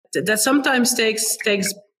that sometimes takes a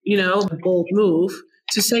bold move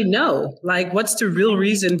to say no. Like, what's the real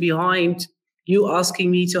reason behind you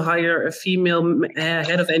asking me to hire a female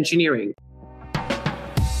head of engineering?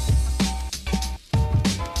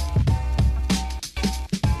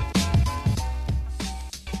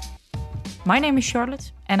 My name is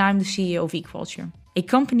Charlotte, and I'm the CEO of Equalture, a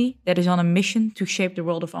company that is on a mission to shape the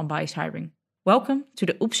world of unbiased hiring. Welcome to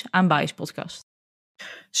the Oops, I'm Biased podcast.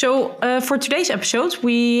 So for today's episode,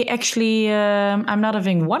 we actually, I'm not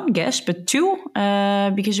having one guest, but two,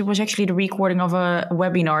 because it was actually the recording of a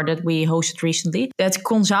webinar that we hosted recently that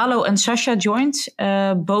Gonçalo and Sacha joined.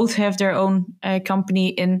 Both have their own company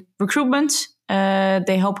in recruitment.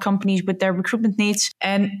 They help companies with their recruitment needs.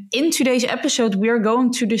 And in today's episode, we are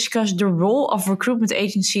going to discuss the role of recruitment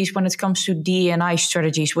agencies when it comes to DE&I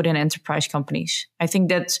strategies within enterprise companies. I think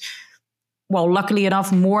that, well, luckily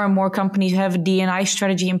enough, more and more companies have a DE&I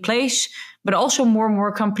strategy in place, but also more and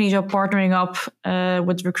more companies are partnering up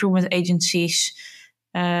with recruitment agencies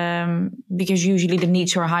because usually the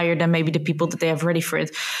needs are higher than maybe the people that they have ready for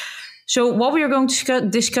it. So what we are going to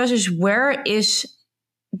discuss is where is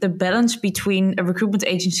the balance between a recruitment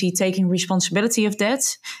agency taking responsibility of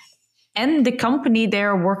that and the company they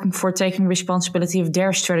are working for taking responsibility of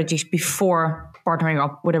their strategies before partnering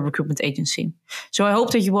up with a recruitment agency. So I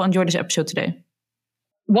hope that you will enjoy this episode today.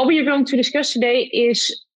 What we are going to discuss today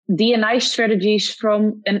is D&I strategies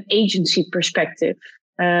from an agency perspective.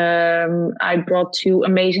 I brought two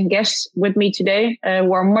amazing guests with me today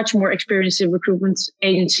who are much more experienced in recruitment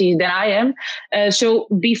agencies than I am. So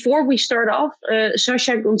before we start off,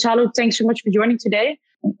 Sacha, Gonçalo, thanks so much for joining today.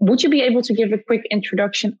 Would you be able to give a quick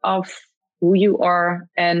introduction of who you are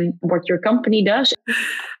and what your company does?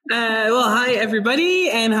 Well, hi,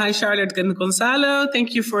 everybody. And hi, Charlotte and Gonçalo.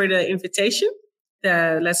 Thank you for the invitation.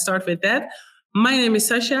 Let's start with that. My name is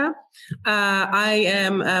Sacha. I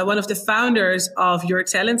am one of the founders of Your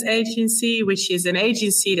Talent Agency, which is an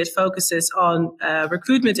agency that focuses on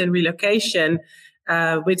recruitment and relocation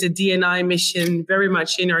with a D&I mission very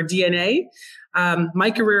much in our DNA.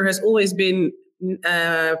 My career has always been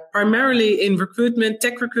primarily in recruitment,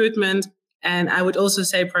 tech recruitment, and I would also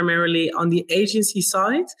say primarily on the agency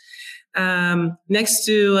side. Next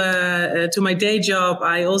to my day job,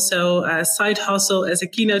 I also side hustle as a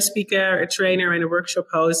keynote speaker, a trainer, and a workshop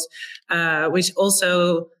host, which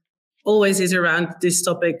also always is around this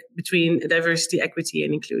topic between diversity, equity,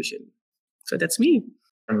 and inclusion. So that's me.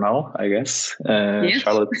 Now, I guess. Yes.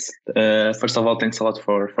 Charlotte, first of all, thanks a lot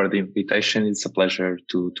for the invitation. It's a pleasure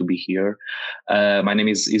to be here. My name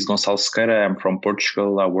is Gonçalo Sequeira. I'm from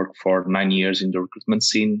Portugal. I worked for 9 years in the recruitment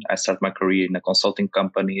scene. I started my career in a consulting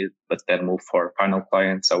company, but then moved for final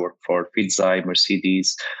clients. I worked for Fidzai,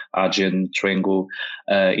 Mercedes, Agen, Trengo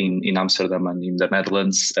in Amsterdam and in the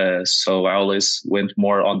Netherlands. So I always went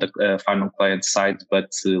more on the final client side, but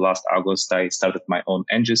last August, I started my own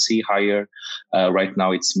agency, Hiire. Right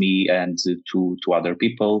now, it's me and two other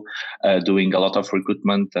people doing a lot of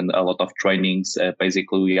recruitment and a lot of trainings.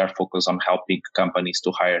 Basically, we are focused on helping companies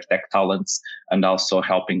to hire tech talents and also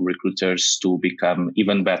helping recruiters to become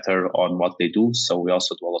even better on what they do. So we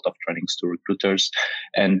also do a lot of trainings to recruiters.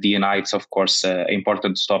 And D&I, it's of course an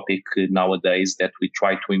important topic nowadays that we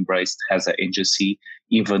try to embrace as an agency,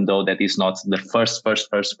 even though that is not the first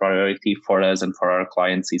priority for us and for our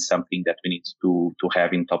clients. Is something that we need to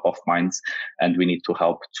have in top of minds, and we need to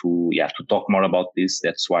help to talk more about this.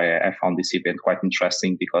 That's why I found this event quite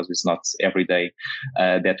interesting, because it's not every day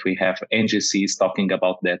that we have agencies talking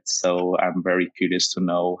about that. So I'm very curious to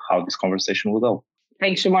know how this conversation will go.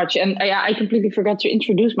 Thanks so much. And I completely forgot to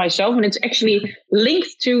introduce myself, and it's actually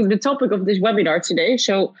linked to the topic of this webinar today.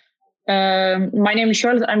 So my name is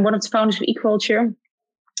Charlotte. I'm one of the founders of Equalture.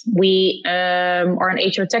 We are an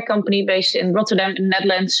HR tech company based in Rotterdam, in the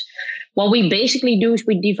Netherlands. What we basically do is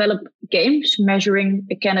we develop games measuring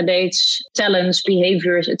the candidates' talents,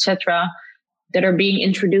 behaviors, etc., that are being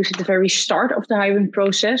introduced at the very start of the hiring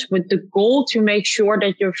process, with the goal to make sure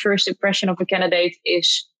that your first impression of a candidate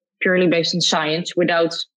is purely based on science,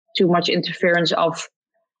 without too much interference of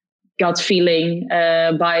gut feeling,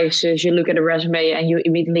 biases. You look at a resume and you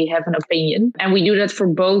immediately have an opinion. And we do that for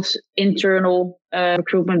both internal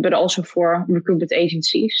recruitment, but also for recruitment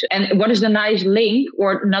agencies. And what is the nice link,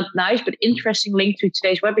 or not nice, but interesting link to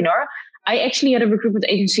today's webinar? I actually had a recruitment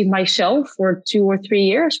agency myself for 2 or 3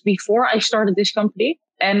 years before I started this company.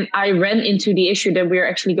 And I ran into the issue that we're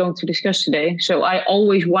actually going to discuss today. So I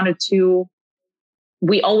always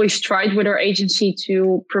we always tried with our agency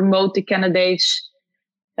to promote the candidates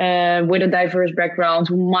with a diverse background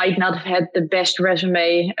who might not have had the best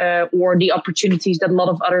resume or the opportunities that a lot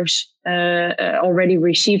of others already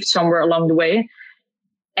received somewhere along the way.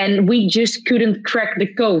 And we just couldn't crack the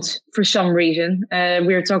code for some reason.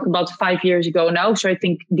 We're talking about 5 years ago now. So I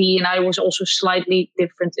think DE&I was also slightly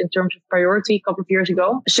different in terms of priority a couple of years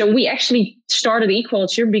ago. So we actually started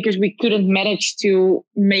Equalture because we couldn't manage to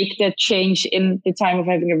make that change in the time of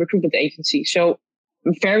having a recruitment agency. So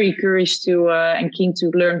I'm very curious to and keen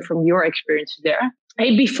to learn from your experiences there.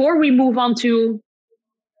 Hey, before we move on to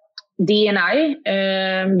DE&I,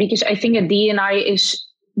 because I think that DE&I is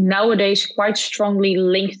nowadays quite strongly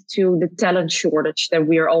linked to the talent shortage that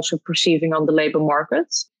we are also perceiving on the labor market.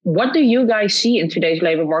 What do you guys see in today's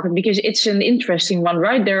labor market? Because it's an interesting one,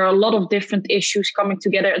 right? There are a lot of different issues coming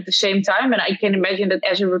together at the same time. And I can imagine that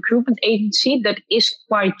as a recruitment agency, that is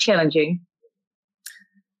quite challenging.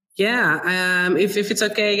 Yeah, if it's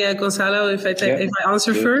okay, Gonçalo, if I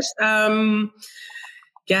answer first.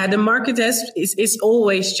 Yeah, the market is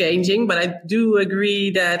always changing, but I do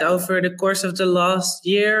agree that over the course of the last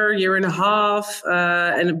year and a half,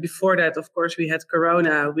 and before that, of course, we had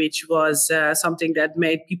Corona, which was something that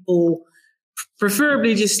made people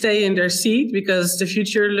preferably just stay in their seat because the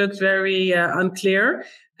future looked very unclear.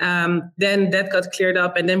 Then that got cleared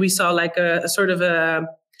up, and then we saw like a sort of a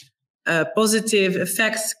positive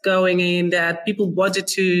effect going in that people wanted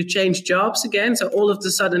to change jobs again. So all of a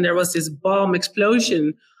sudden there was this bomb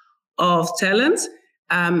explosion of talent.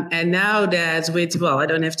 And now that I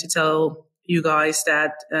don't have to tell you guys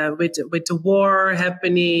that with the war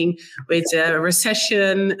happening, with a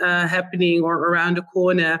recession happening or around the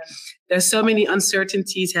corner, there's so many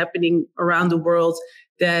uncertainties happening around the world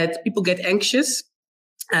that people get anxious.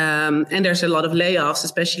 And there's a lot of layoffs,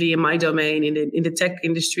 especially in my domain, in the tech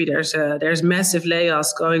industry. There's massive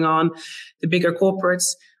layoffs going on, the bigger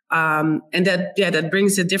corporates, and that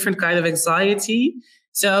brings a different kind of anxiety.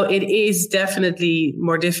 So it is definitely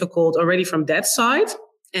more difficult already from that side.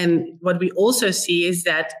 And what we also see is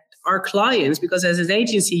that our clients, because as an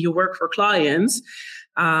agency you work for clients,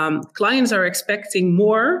 clients are expecting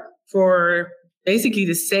more for basically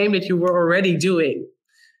the same that you were already doing.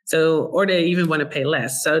 So, or they even want to pay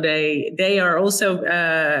less. So they are also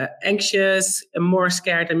anxious and more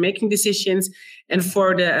scared in making decisions. And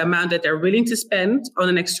for the amount that they're willing to spend on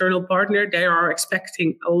an external partner, they are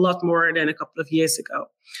expecting a lot more than a couple of years ago.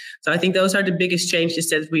 So I think those are the biggest changes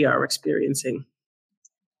that we are experiencing.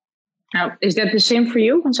 Now, is that the same for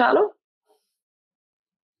you, Gonçalo?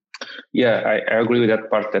 Yeah, I agree with that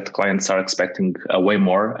part that clients are expecting way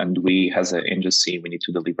more, and we as an agency, we need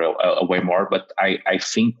to deliver a way more. But I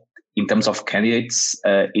think in terms of candidates,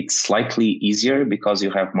 it's slightly easier because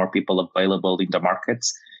you have more people available in the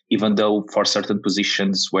markets, even though for certain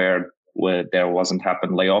positions where there wasn't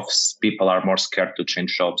happened layoffs, people are more scared to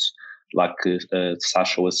change jobs. Like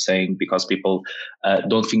Sacha was saying, because people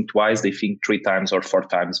don't think twice, they think 3 times or 4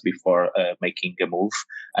 times before making a move.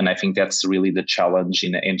 And I think that's really the challenge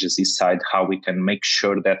in the agency side, how we can make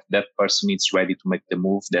sure that that person is ready to make the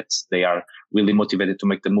move, that they are really motivated to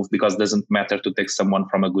make the move, because it doesn't matter to take someone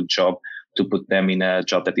from a good job to put them in a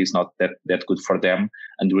job that is not that good for them.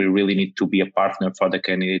 And we really need to be a partner for the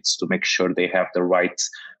candidates to make sure they have the right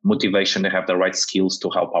motivation, they have the right skills to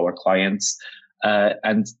help our clients.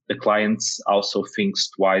 And the clients also think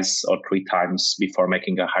twice or 3 times before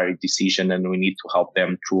making a hiring decision, and we need to help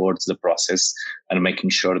them towards the process and making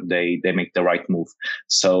sure they make the right move.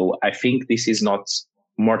 So I think this is not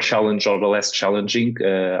more challenging or less challenging.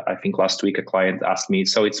 I think last week a client asked me,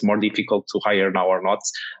 so it's more difficult to hire now or not?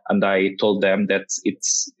 And I told them that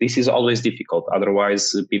this is always difficult.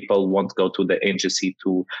 Otherwise, people won't go to the agency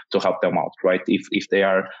to help them out, right? If they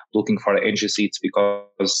are looking for an agency, it's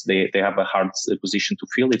because they have a hard position to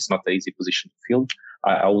fill. It's not an easy position to fill.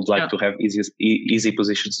 I would like to have easy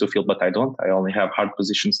positions to fill, but I don't. I only have hard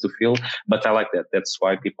positions to fill, but I like that. That's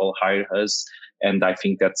why people hire us. And I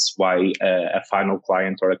think that's why a final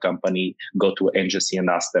client or a company go to an agency and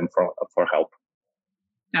ask them for help.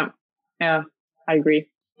 Yeah, I agree.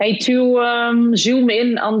 Hey, to zoom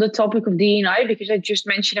in on the topic of DE&I, because I just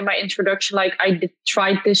mentioned in my introduction, like I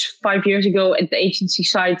tried this 5 years ago at the agency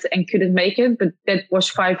side and couldn't make it, but that was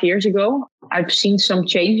 5 years ago. I've seen some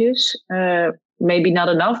changes, maybe not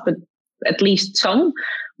enough, but at least some.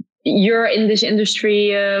 You're in this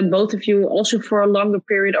industry, both of you, also for a longer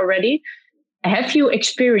period already. Have you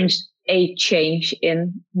experienced a change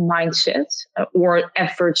in mindset or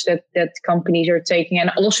efforts that companies are taking,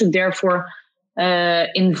 and also therefore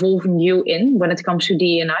involving you in when it comes to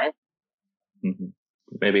DE&I? Mm-hmm.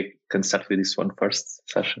 Maybe can start with this one first,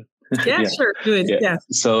 Sacha. Yeah, sure, do it. Yeah.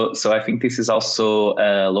 So I think this is also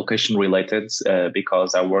location related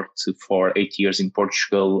because I worked for 8 years in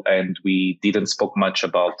Portugal and we didn't spoke much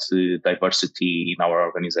about diversity in our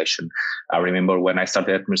organization. I remember when I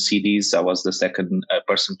started at Mercedes, I was the second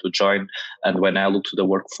person to join. And when I looked to the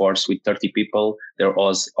workforce with 30 people, there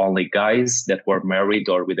was only guys that were married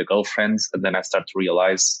or with a girlfriend. And then I started to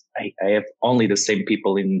realize I have only the same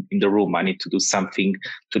people in the room. I need to do something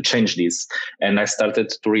to change this. And I started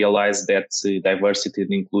to realize that diversity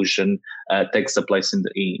and inclusion takes a place in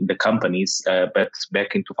the companies. But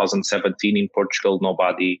back in 2017 in Portugal,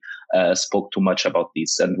 nobody spoke too much about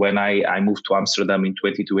this. And when I moved to Amsterdam in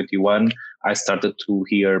 2021, I started to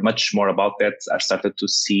hear much more about that. I started to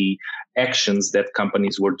see actions that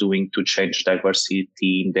companies were doing to change diversity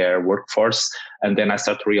in their workforce. And then I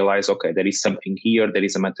started to realize, okay, there is something here. There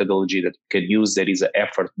is a methodology that we can use. There is an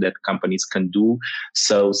effort that companies can do.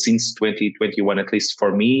 So since 2021, at least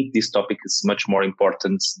for me, this topic is much more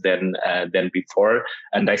important than before.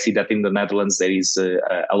 And I see that in the Netherlands, there is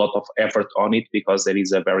a lot of effort on it because there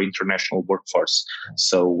is a very international workforce.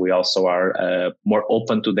 So we also are more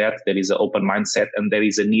open to that. There is an open mindset and there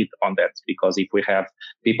is a need on that because if we have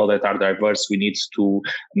people that are diverse, we need to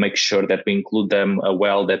make sure that we include them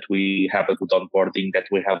well, that we have a good onboarding, that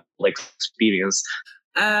we have experience.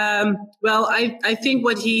 Well, I think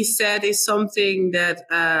what he said is something that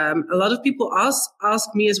a lot of people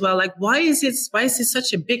ask me as well. Like, why is this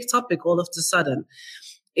such a big topic all of a sudden?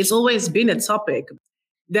 It's always been a topic.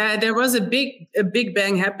 There was a big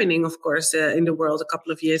bang happening, of course, in the world a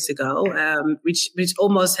couple of years ago, which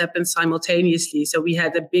almost happened simultaneously. So we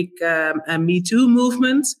had a big Me Too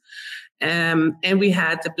movement, and we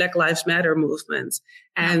had the Black Lives Matter movement,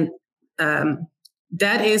 and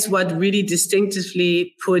that is what really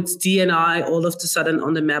distinctively puts DE&I all of a sudden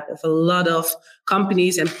on the map of a lot of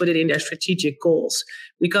companies and put it in their strategic goals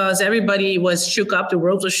because everybody was shook up, the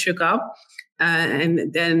world was shook up.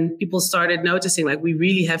 And then people started noticing, like, we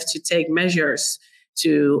really have to take measures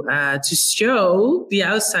to show the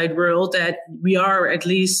outside world that we are at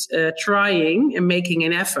least trying and making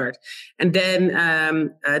an effort. And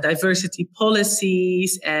then diversity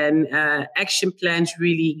policies and action plans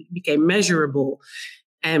really became measurable.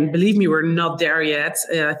 And believe me, we're not there yet.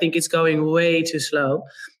 I think it's going way too slow.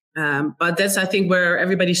 But that's, I think, where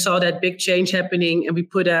everybody saw that big change happening, and we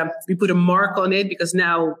put a mark on it because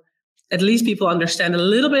now at least people understand a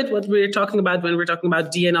little bit what we're talking about when we're talking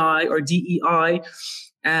about D&I or DEI.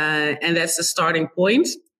 And that's the starting point.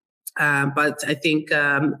 But I think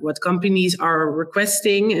what companies are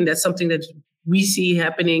requesting, and that's something that we see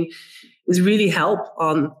happening, is really help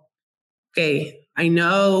on, okay, I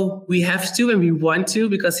know we have to and we want to,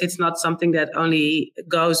 because it's not something that only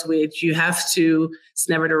goes with you have to. It's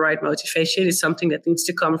never the right motivation. It's something that needs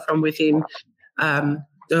to come from within the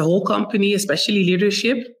whole company, especially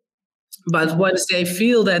leadership. But once they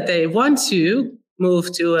feel that they want to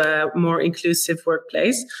move to a more inclusive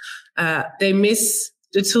workplace, they miss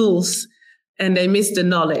the tools and they miss the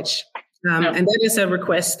knowledge. And that is a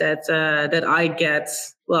request that I get.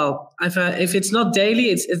 Well, if it's not daily,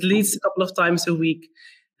 it's at least a couple of times a week,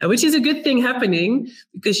 which is a good thing happening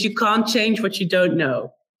because you can't change what you don't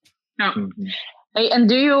know. No. Hey, and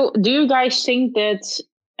do you guys think that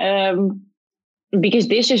because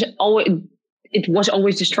this is always, it was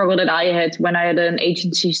always the struggle that I had when I had an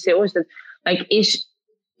agency still, is that, like, is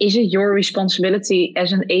it your responsibility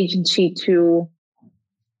as an agency to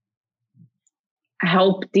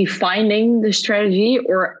help defining the strategy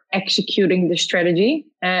or executing the strategy?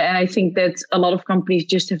 And I think that a lot of companies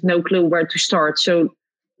just have no clue where to start. So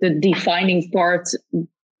the defining part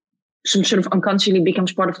some sort of unconsciously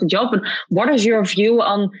becomes part of the job. But what is your view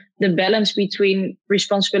on the balance between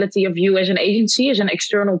responsibility of you as an agency, as an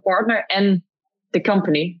external partner, and the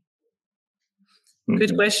company?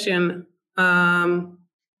 Good question. Well,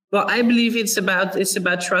 I believe it's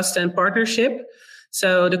about trust and partnership.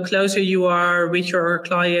 So the closer you are with your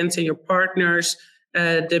clients and your partners,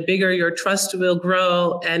 the bigger your trust will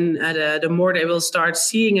grow, and the more they will start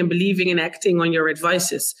seeing and believing and acting on your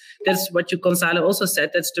advices. That's what Gonçalo also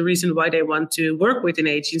said. That's the reason why they want to work with an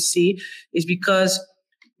agency, is because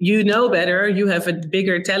you know better, you have a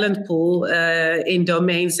bigger talent pool in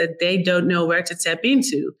domains that they don't know where to tap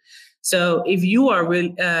into. So if you are,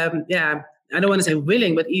 I don't want to say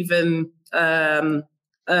willing, but even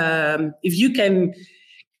if you can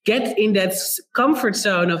get in that comfort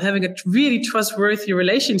zone of having a really trustworthy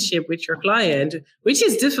relationship with your client, which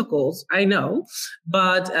is difficult, I know,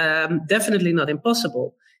 but definitely not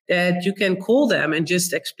impossible, that you can call them and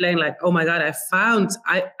just explain, like, oh my God, I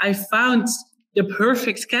found the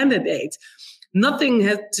perfect candidate. Nothing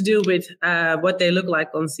has to do with what they look like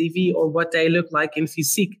on CV or what they look like in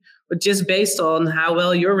physique, but just based on how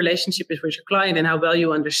well your relationship is with your client and how well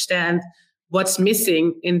you understand what's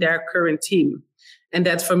missing in their current team. And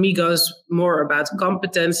that for me goes more about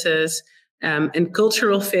competences and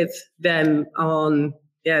cultural fit than on,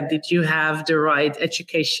 did you have the right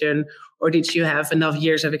education or did you have enough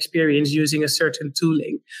years of experience using a certain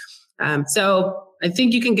tooling? So I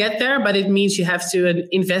think you can get there, but it means you have to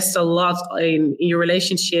invest a lot in your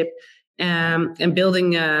relationship and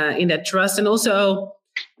building in that trust, and also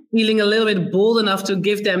feeling a little bit bold enough to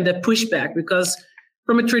give them the pushback, because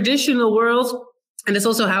from a traditional world, and it's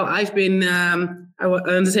also how I've been, I want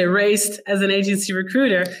to say, raised as an agency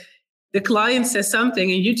recruiter, the client says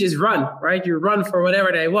something and you just run, right? You run for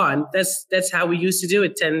whatever they want. That's how we used to do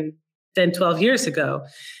it 10, 12 years ago.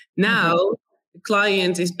 Now, the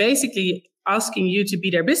client is basically asking you to be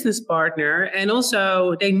their business partner, and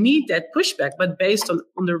also they need that pushback, but based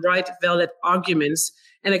on the right valid arguments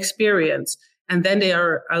and experience. And then they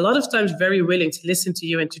are a lot of times very willing to listen to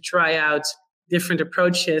you and to try out different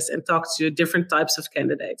approaches and talk to different types of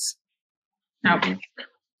candidates. Okay.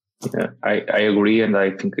 Yeah, I agree. And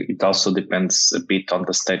I think it also depends a bit on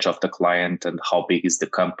the stage of the client and how big is the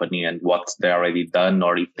company and what they already done,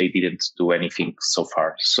 or if they didn't do anything so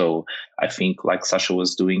far. So I think, like Sacha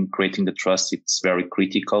was doing, creating the trust, it's very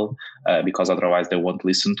critical because otherwise they won't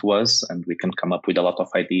listen to us and we can come up with a lot of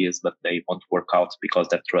ideas, but they won't work out because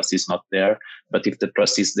that trust is not there. But if the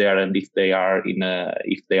trust is there, and if they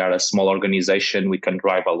are a small organization, we can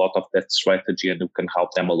drive a lot of that strategy and we can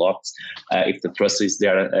help them a lot. If the trust is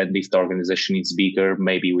there, and if the organization is bigger,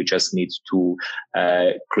 maybe we just need to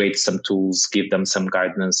create some tools, give them some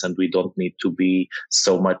guidance, and we don't need to be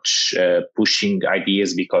so much pushing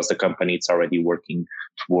ideas because the company is already working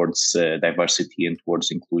towards diversity and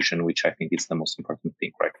towards inclusion, which I think is the most important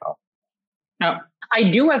thing right now. Now,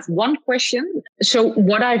 I do have one question. So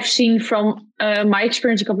what I've seen from my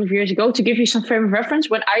experience a couple of years ago, to give you some frame of reference,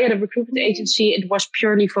 when I had a recruitment agency, it was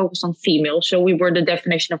purely focused on female. So we were the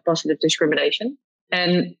definition of positive discrimination.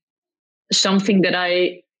 And something that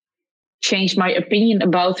I changed my opinion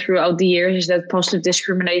about throughout the years is that positive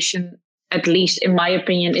discrimination, at least in my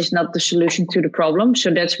opinion, is not the solution to the problem.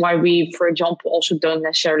 So that's why we, for example, also don't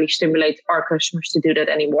necessarily stimulate our customers to do that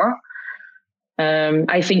anymore.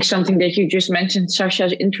 I think something that you just mentioned, Sacha,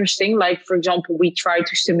 is interesting. Like, for example, we try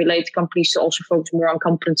to stimulate companies to also focus more on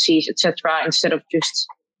competencies, etc., instead of just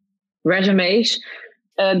resumes.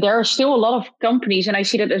 There are still a lot of companies, and I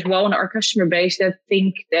see that as well in our customer base, that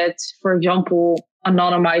think that, for example,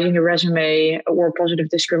 anonymizing a resume or positive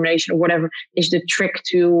discrimination or whatever is the trick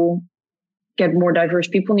to get more diverse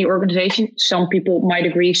people in the organization. Some people might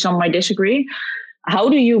agree, some might disagree. How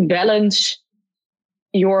do you balance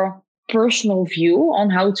your personal view on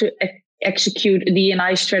how to execute a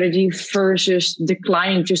DE&I strategy versus the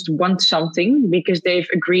client just wants something because they've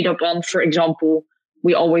agreed upon, for example,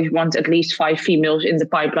 we always want at least 5 females in the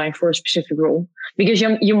pipeline for a specific role, because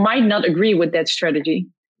you might not agree with that strategy.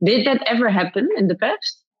 Did that ever happen in the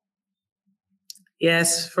past?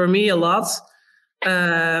 Yes, for me, a lot.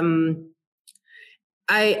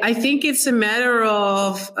 I think it's a matter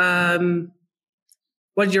of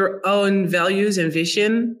what your own values and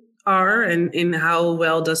vision are, and in how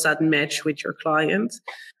well does that match with your client.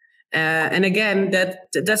 And again,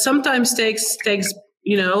 that sometimes takes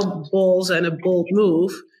balls and a bold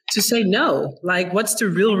move to say no. Like, what's the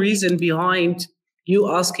real reason behind you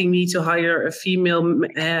asking me to hire a female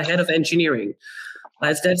head of engineering?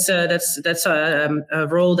 That's a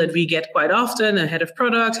role that we get quite often, a head of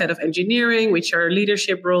product, head of engineering, which are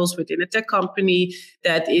leadership roles within a tech company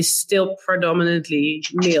that is still predominantly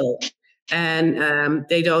male. And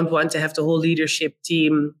they don't want to have the whole leadership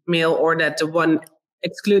team male, or that the one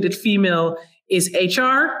excluded female is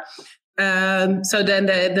HR. So then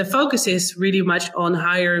the focus is really much on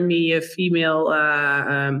hire me a female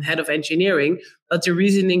head of engineering. But the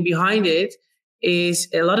reasoning behind it is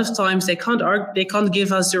a lot of times they can't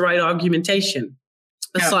give us the right argumentation.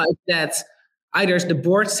 Besides that, either the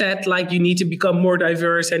board said, like, you need to become more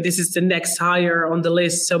diverse and this is the next hire on the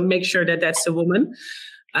list, so make sure that that's a woman.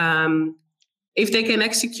 If they can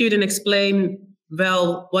execute and explain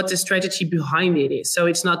well what the strategy behind it is. So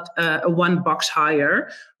it's not a one box hire,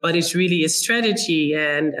 but it's really a strategy,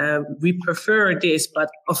 and we prefer this, but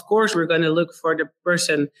of course we're going to look for the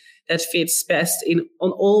person that fits best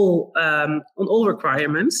on all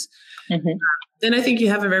requirements. Mm-hmm. Then I think you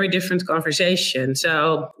have a very different conversation.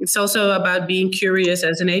 So it's also about being curious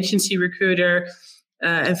as an agency recruiter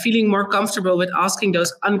and feeling more comfortable with asking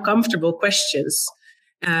those uncomfortable questions.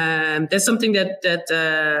 That's something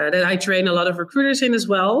that I train a lot of recruiters in as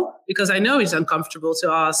well, because I know it's uncomfortable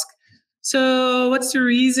to ask. So what's the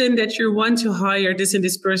reason that you want to hire this and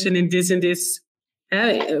this person in this and this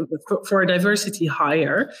for a diversity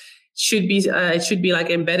hire? It should be like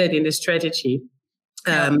embedded in the strategy.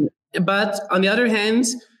 But on the other hand,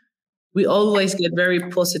 we always get very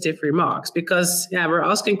positive remarks because we're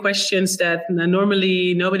asking questions that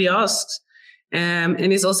normally nobody asks. And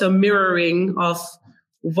it's also mirroring of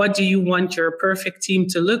what do you want your perfect team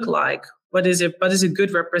to look like? What is a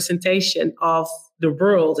good representation of the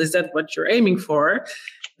world? Is that what you're aiming for?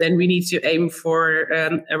 Then we need to aim for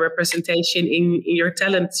a representation in your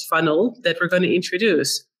talent funnel that we're going to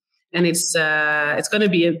introduce. And it's going to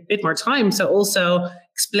be a bit more time. So also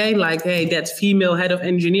explain like, hey, that female head of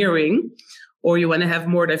engineering, or you want to have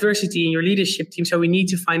more diversity in your leadership team. So we need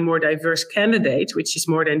to find more diverse candidates, which is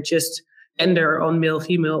more than just gender on male,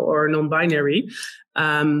 female, or non-binary.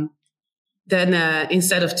 Then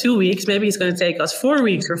instead of 2 weeks, maybe it's going to take us 4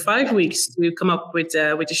 weeks or 5 weeks to come up with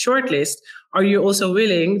a shortlist. Are you also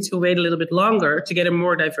willing to wait a little bit longer to get a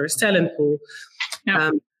more diverse talent pool?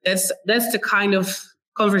 Yeah. That's the kind of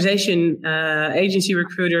conversation agency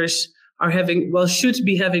recruiters are having, should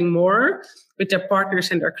be having more with their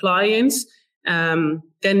partners and their clients.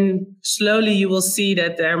 Then slowly you will see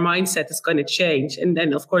that their mindset is going to change. And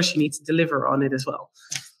then, of course, you need to deliver on it as well.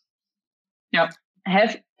 Yeah.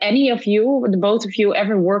 Have any of you, the both of you,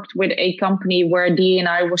 ever worked with a company where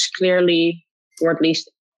DE&I was clearly, or at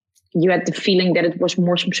least you had the feeling that it was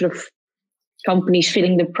more some sort of companies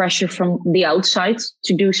feeling the pressure from the outside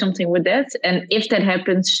to do something with that? And if that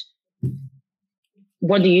happens,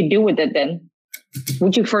 what do you do with it then?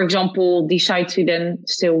 Would you, for example, decide to then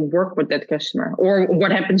still work with that customer? Or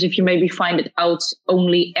what happens if you maybe find it out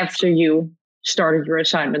only after you started your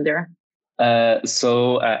assignment there?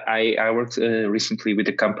 So I worked recently with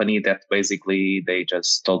a company that basically they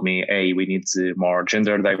just told me, hey, we need more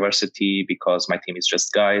gender diversity because my team is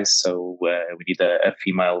just guys. So we need a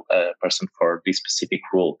female person for this specific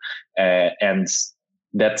role. And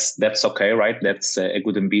that's okay, right? That's a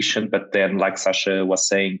good ambition. But then, like Sacha was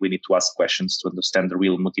saying, we need to ask questions to understand the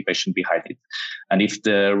real motivation behind it. And if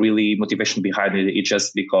the really motivation behind it is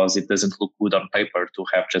just because it doesn't look good on paper to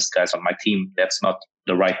have just guys on my team, that's not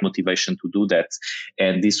the right motivation to do that.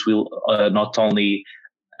 And this will not only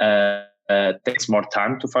takes more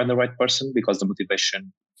time to find the right person because the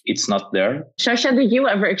motivation, it's not there. Sacha, did you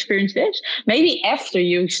ever experience this? Maybe after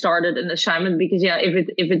you started an assignment, because if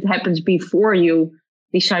it happens before you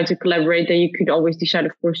decide to collaborate, then you could always decide,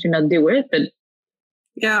 of course, to not do it. But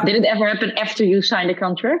did it ever happen after you signed a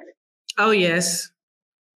contract? Oh, yes.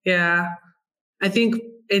 Yeah. I think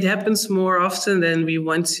it happens more often than we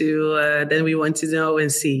want to know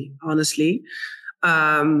and see, honestly.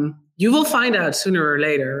 You will find out sooner or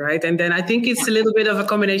later, right? And then I think it's a little bit of a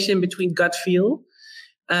combination between gut feel,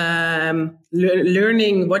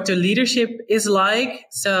 learning what the leadership is like.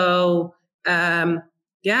 So,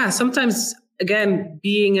 sometimes, again,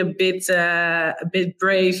 being a bit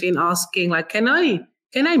brave in asking, like, can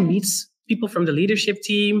I meet people from the leadership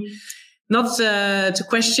team? Not to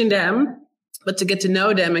question them, but to get to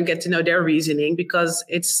know them and get to know their reasoning, because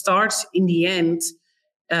it starts in the end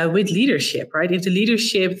with leadership, right? If the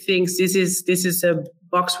leadership thinks this is a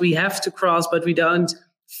box we have to cross, but we don't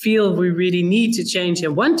feel we really need to change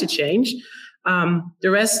and want to change,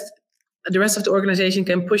 the rest of the organization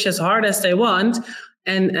can push as hard as they want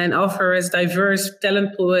and offer as diverse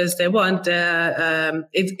talent pool as they want.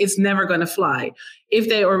 It's never going to fly. If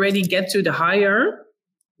they already get to the hire,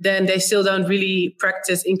 then they still don't really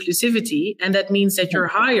practice inclusivity. And that means that your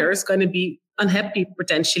hire is going to be unhappy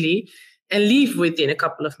potentially and leave within a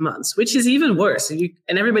couple of months, which is even worse.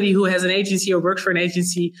 And everybody who has an agency or works for an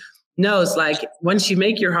agency knows, like, once you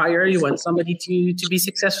make your hire, you want somebody to be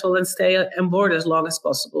successful and stay on board as long as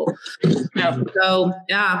possible. So,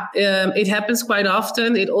 it happens quite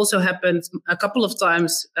often. It also happened a couple of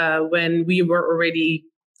times when we were already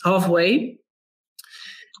halfway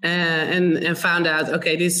and found out,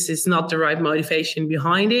 okay, this is not the right motivation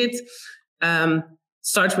behind it.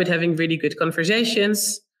 Starts with having really good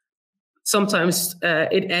conversations. Sometimes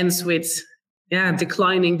it ends with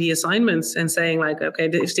declining the assignments and saying, like, okay,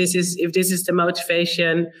 if this is the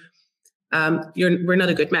motivation, we're not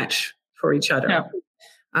a good match for each other. Yeah.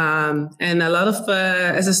 And a lot of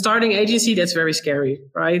as a starting agency, that's very scary,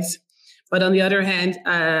 right? But on the other hand,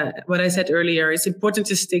 what I said earlier, it's important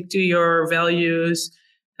to stick to your values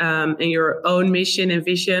and your own mission and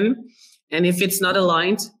vision. And if it's not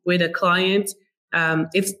aligned with a client,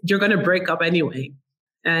 you're going to break up anyway.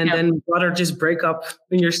 And then rather just break up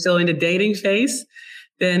when you're still in the dating phase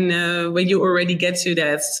than when you already get to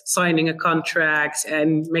that signing a contract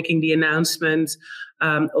and making the announcement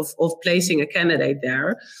of placing a candidate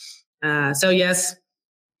there. So yes,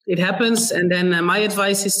 it happens. And then my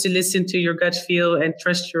advice is to listen to your gut feel and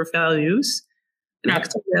trust your values and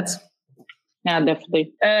act on that. Yeah,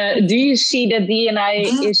 definitely. Do you see that DE&I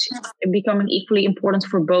is becoming equally important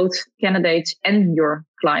for both candidates and your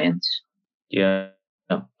clients? Yeah,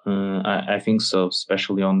 I think so,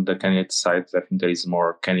 especially on the candidate side. I think there is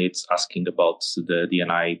more candidates asking about the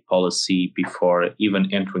DE&I policy before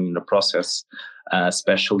even entering the process,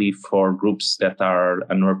 especially for groups that are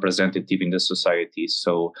unrepresentative in the society.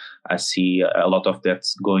 So I see a lot of that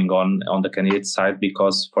going on the candidate side,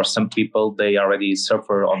 because for some people, they already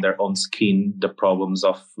suffer on their own skin the problems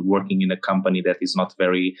of working in a company that is not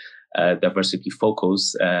very diversity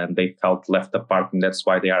focused, and they felt left apart, and that's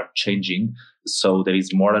why they are changing. So there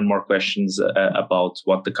is more and more questions about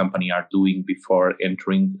what the company are doing before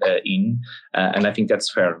entering in. And I think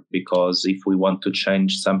that's fair, because if we want to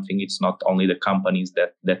change something, it's not only the companies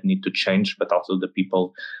that need to change, but also the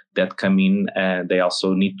people that come in. They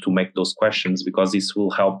also need to make those questions, because this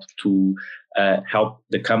will help to help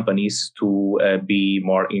the companies to be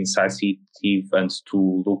more incisive and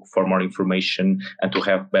to look for more information and to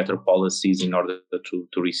have better policies in order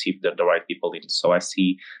to receive the right people in. So I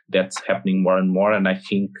see that's happening more and more, and I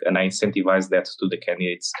think, and I incentivize that to the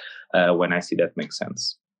candidates when I see that makes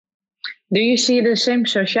sense. Do you see the same,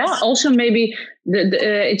 Sacha? Also, maybe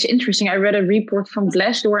it's interesting. I read a report from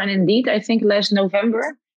Glassdoor and Indeed, I think last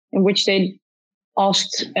November, in which they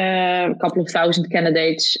asked a couple of thousand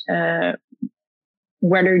candidates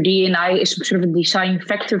whether DE&I is sort of a deciding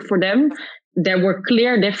factor for them. There were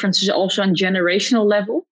clear differences also on generational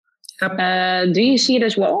level. Yep. Do you see it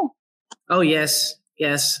as well? Oh, yes.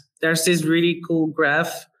 There's this really cool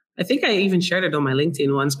graph. I think I even shared it on my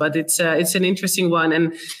LinkedIn once, but it's an interesting one.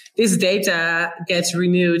 And this data gets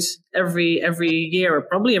renewed every year, or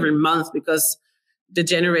probably every month, because the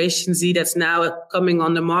Generation Z that's now coming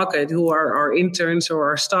on the market, who are our interns or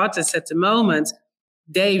our starters at the moment,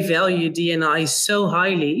 they value DE&I so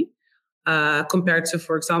highly compared to,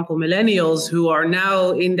 for example, millennials, who are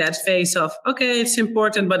now in that phase of, okay, it's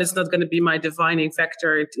important, but it's not going to be my defining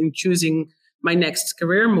factor in choosing my next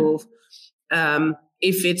career move.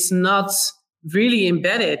 If it's not really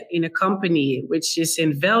embedded in a company, which is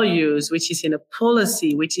in values, which is in a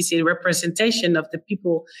policy, which is in representation of the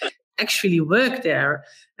people actually work there,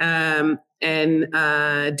 and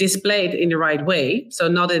displayed in the right way. So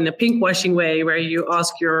not in a pinkwashing way where you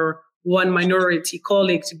ask your one minority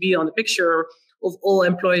colleague to be on the picture of all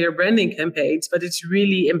employer branding campaigns, but it's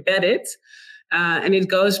really embedded and it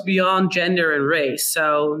goes beyond gender and race.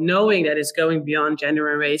 So knowing that it's going beyond gender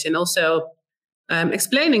and race, and also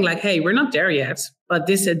explaining like, hey, we're not there yet, but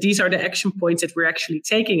these are the action points that we're actually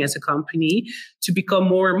taking as a company to become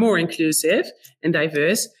more and more inclusive and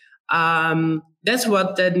diverse. That's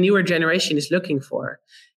what the newer generation is looking for.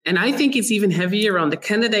 And I think it's even heavier on the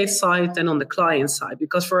candidate side than on the client side,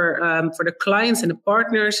 because for the clients and the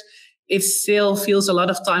partners, it still feels a lot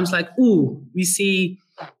of times like, ooh, we see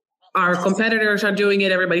our competitors are doing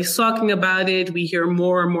it. Everybody's talking about it. We hear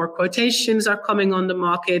more and more quotations are coming on the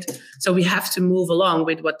market. So we have to move along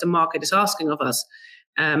with what the market is asking of us.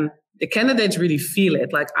 The candidates really feel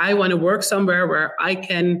it. Like, I want to work somewhere where I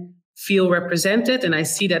can feel represented, and I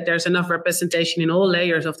see that there's enough representation in all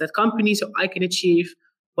layers of that company so I can achieve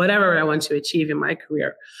whatever I want to achieve in my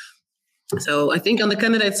career. So I think on the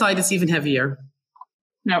candidate side, it's even heavier.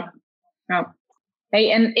 No. Hey,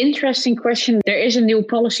 an interesting question. There is a new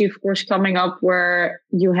policy, of course, coming up where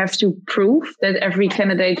you have to prove that every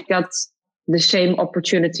candidate got the same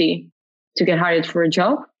opportunity to get hired for a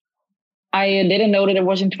job. I didn't know that it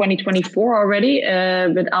was in 2024 already,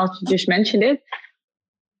 but I'll just mention it.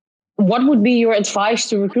 What would be your advice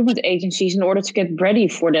to recruitment agencies in order to get ready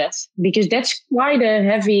for that? Because that's quite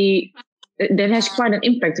that has quite an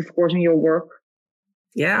impact, of course, on your work.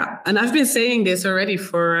 Yeah. And I've been saying this already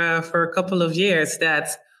for a couple of years,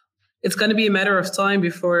 that it's going to be a matter of time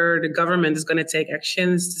before the government is going to take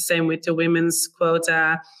actions. The same with the women's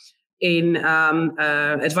quota in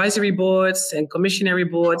advisory boards and commissionary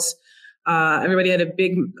boards. Everybody had a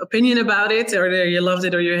big opinion about it, or you loved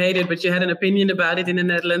it or you hated it, but you had an opinion about it in the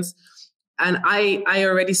Netherlands. And I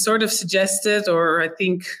already sort of suggested, or I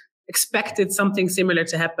think expected something similar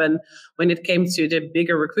to happen when it came to the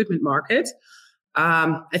bigger recruitment market.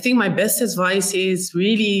 I think my best advice is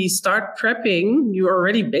really start prepping. You're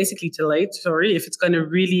already basically too late. Sorry, if it's going to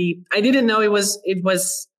really, I didn't know it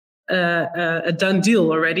was a done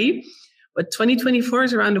deal already, but 2024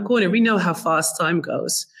 is around the corner. We know how fast time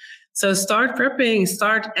goes. So start prepping,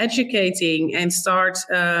 start educating, and start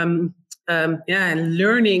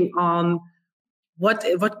learning on what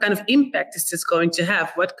kind of impact is this going to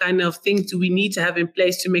have? What kind of things do we need to have in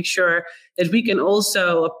place to make sure that we can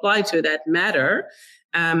also apply to that matter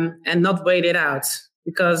and not wait it out?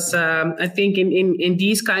 Because I think in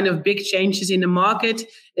these kind of big changes in the market,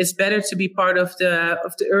 it's better to be part of the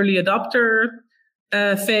early adopter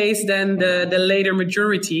phase than the later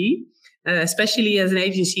majority. Especially as an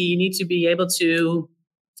agency, you need to be able to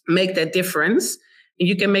make that difference. And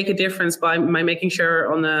you can make a difference by making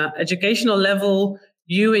sure on an educational level,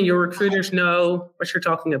 you and your recruiters know what you're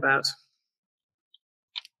talking about.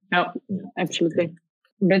 No, absolutely.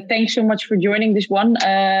 But thanks so much for joining this one.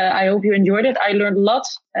 I hope you enjoyed it. I learned a lot.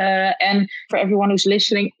 And for everyone who's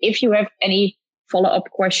listening, if you have any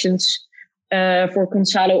follow-up questions for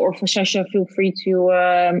Gonçalo or for Sacha, feel free to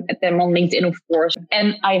add them on LinkedIn, of course.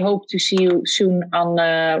 And I hope to see you soon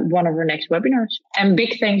on one of our next webinars. And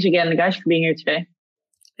big thanks again, guys, for being here today.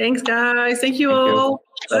 Thanks, guys. Thank you all.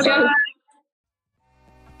 Bye-bye.